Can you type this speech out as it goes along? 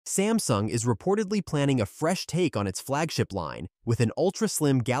Samsung is reportedly planning a fresh take on its flagship line with an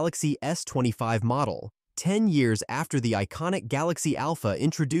ultra-slim Galaxy S25 model, 10 years after the iconic Galaxy Alpha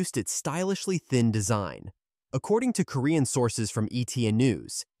introduced its stylishly thin design. According to Korean sources from ET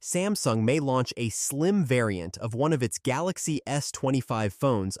News, Samsung may launch a slim variant of one of its Galaxy S25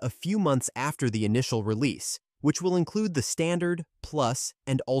 phones a few months after the initial release, which will include the standard, plus,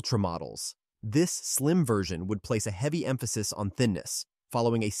 and ultra models. This slim version would place a heavy emphasis on thinness,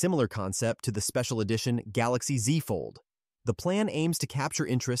 following a similar concept to the special edition Galaxy Z Fold. The plan aims to capture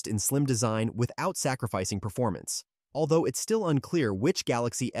interest in slim design without sacrificing performance, although it's still unclear which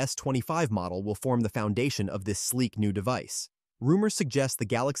Galaxy S25 model will form the foundation of this sleek new device. Rumors suggest the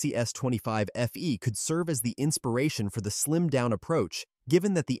Galaxy S25 FE could serve as the inspiration for the slimmed-down approach,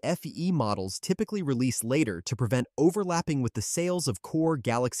 given that the FE models typically release later to prevent overlapping with the sales of core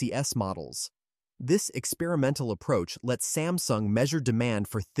Galaxy S models. This experimental approach lets Samsung measure demand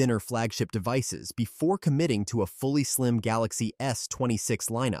for thinner flagship devices before committing to a fully slim Galaxy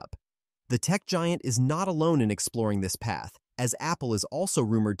S26 lineup. The tech giant is not alone in exploring this path, as Apple is also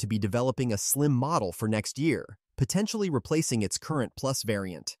rumored to be developing a slim model for next year, potentially replacing its current Plus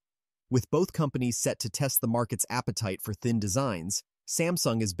variant. With both companies set to test the market's appetite for thin designs,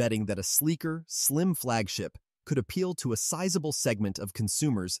 Samsung is betting that a sleeker, slim flagship could appeal to a sizable segment of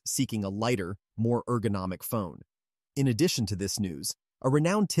consumers seeking a lighter, more ergonomic phone. In addition to this news, a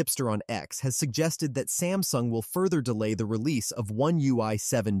renowned tipster on X has suggested that Samsung will further delay the release of One UI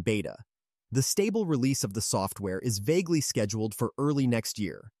 7 beta. The stable release of the software is vaguely scheduled for early next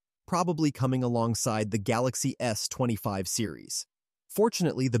year, probably coming alongside the Galaxy S25 series.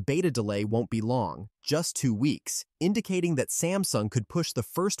 Fortunately, the beta delay won't be long, just 2 weeks, indicating that Samsung could push the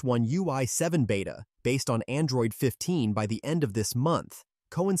first One UI 7 beta, based on Android 15 by the end of this month,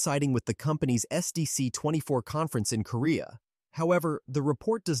 coinciding with the company's SDC 24 conference in Korea. However, the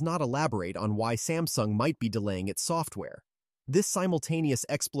report does not elaborate on why Samsung might be delaying its software. This simultaneous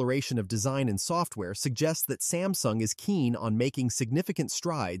exploration of design and software suggests that Samsung is keen on making significant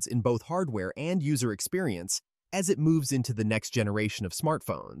strides in both hardware and user experience as it moves into the next generation of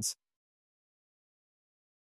smartphones.